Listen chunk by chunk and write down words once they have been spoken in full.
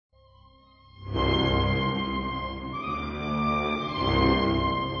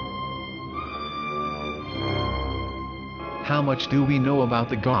how much do we know about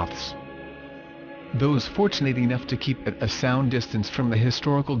the Goths? Those fortunate enough to keep at a sound distance from the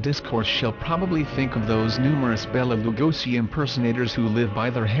historical discourse shall probably think of those numerous Bela Lugosi impersonators who live by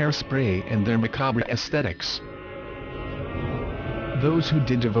their hairspray and their macabre aesthetics. Those who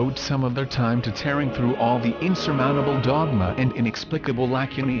did devote some of their time to tearing through all the insurmountable dogma and inexplicable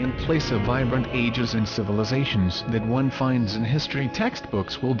lacunae in place of vibrant ages and civilizations that one finds in history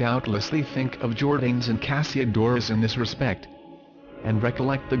textbooks will doubtlessly think of Jordanes and Cassiodorus in this respect, and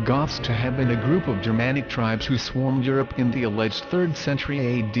recollect the Goths to have been a group of Germanic tribes who swarmed Europe in the alleged 3rd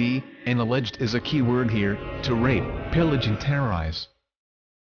century AD, and alleged is a key word here, to rape, pillage and terrorize.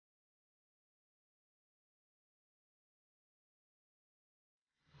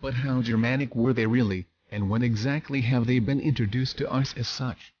 But how Germanic were they really, and when exactly have they been introduced to us as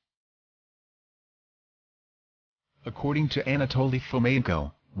such? According to Anatoly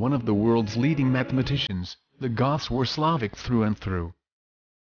Fomenko, one of the world's leading mathematicians, the Goths were Slavic through and through.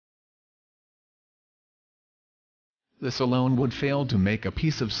 This alone would fail to make a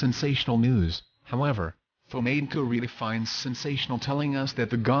piece of sensational news, however. Fomenko really finds sensational telling us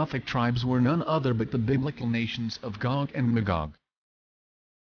that the Gothic tribes were none other but the biblical nations of Gog and Magog.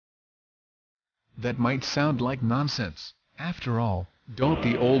 That might sound like nonsense. After all, don't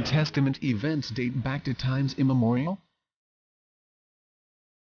the Old Testament events date back to times immemorial?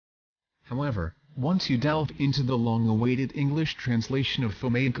 However, once you delve into the long-awaited English translation of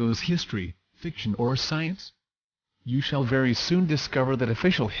Fomenko's History, Fiction or Science, you shall very soon discover that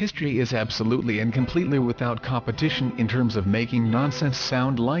official history is absolutely and completely without competition in terms of making nonsense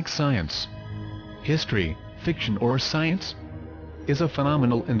sound like science. History, fiction or science is a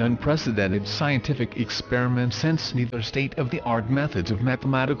phenomenal and unprecedented scientific experiment, since neither state-of-the-art methods of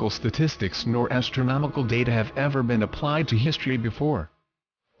mathematical statistics nor astronomical data have ever been applied to history before.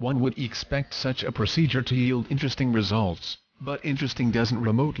 One would expect such a procedure to yield interesting results, but interesting doesn't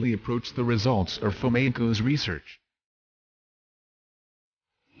remotely approach the results of Fomenko's research.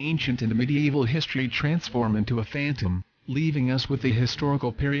 Ancient and medieval history transform into a phantom, leaving us with the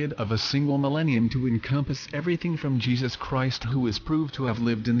historical period of a single millennium to encompass everything from Jesus Christ, who is proved to have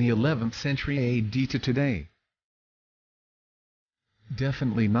lived in the 11th century AD, to today.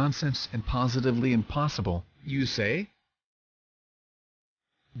 Definitely nonsense and positively impossible, you say?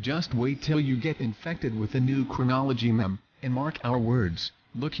 Just wait till you get infected with the new chronology meme, and mark our words,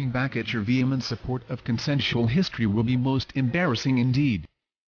 looking back at your vehement support of consensual history will be most embarrassing indeed.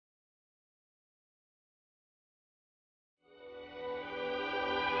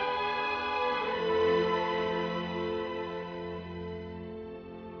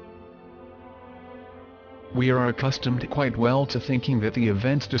 We are accustomed quite well to thinking that the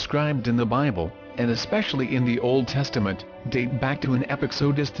events described in the Bible, and especially in the Old Testament, date back to an epoch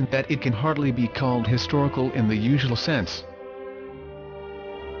so distant that it can hardly be called historical in the usual sense.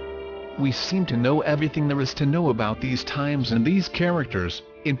 We seem to know everything there is to know about these times and these characters,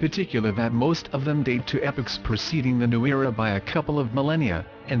 in particular that most of them date to epochs preceding the New Era by a couple of millennia,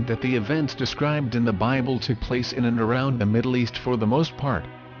 and that the events described in the Bible took place in and around the Middle East for the most part.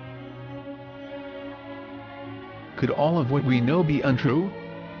 Could all of what we know be untrue?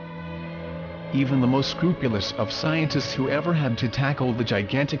 Even the most scrupulous of scientists who ever had to tackle the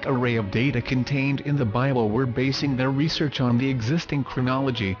gigantic array of data contained in the Bible were basing their research on the existing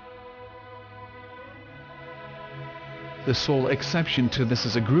chronology. The sole exception to this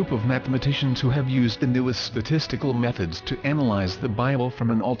is a group of mathematicians who have used the newest statistical methods to analyze the Bible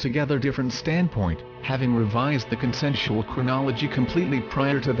from an altogether different standpoint, having revised the consensual chronology completely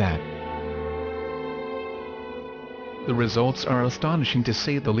prior to that. The results are astonishing to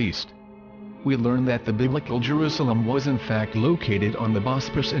say the least. We learn that the biblical Jerusalem was in fact located on the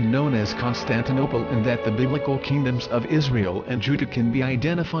Bosporus and known as Constantinople, and that the biblical kingdoms of Israel and Judah can be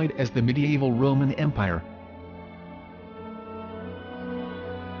identified as the medieval Roman Empire.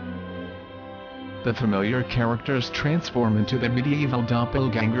 The familiar characters transform into the medieval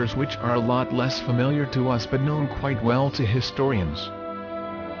doppelgangers, which are a lot less familiar to us but known quite well to historians.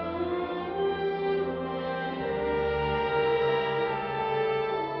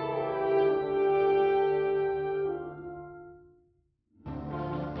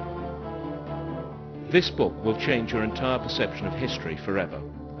 This book will change your entire perception of history forever.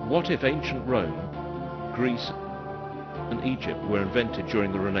 What if ancient Rome, Greece, and Egypt were invented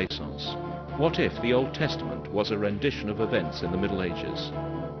during the Renaissance? What if the Old Testament was a rendition of events in the Middle Ages?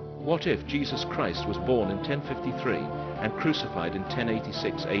 What if Jesus Christ was born in 1053 and crucified in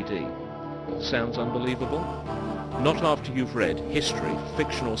 1086 AD? Sounds unbelievable? Not after you've read History,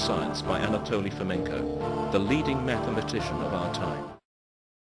 Fiction or Science by Anatoly Fomenko, the leading mathematician of our time.